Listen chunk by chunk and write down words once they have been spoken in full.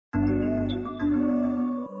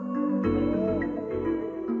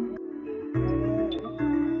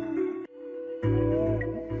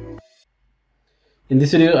In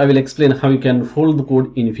this video, I will explain how you can fold the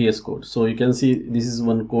code in vscode. So you can see this is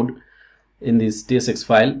one code in this tsx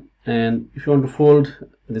file, and if you want to fold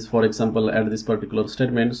this, for example, add this particular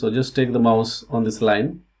statement, so just take the mouse on this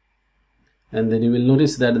line, and then you will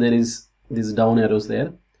notice that there is these down arrows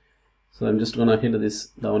there. So I'm just gonna hit this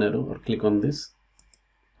down arrow or click on this,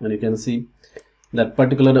 and you can see that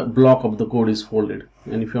particular block of the code is folded.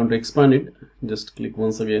 And if you want to expand it, just click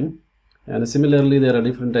once again. And similarly, there are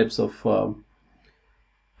different types of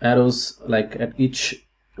arrows, like at each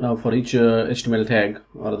for each HTML tag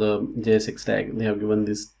or the JSX tag, they have given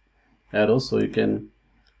this arrow, so you can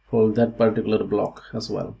fold that particular block as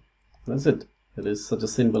well. That's it. It is such a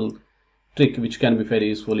simple trick which can be very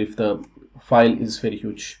useful if the file is very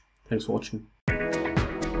huge. Thanks for watching.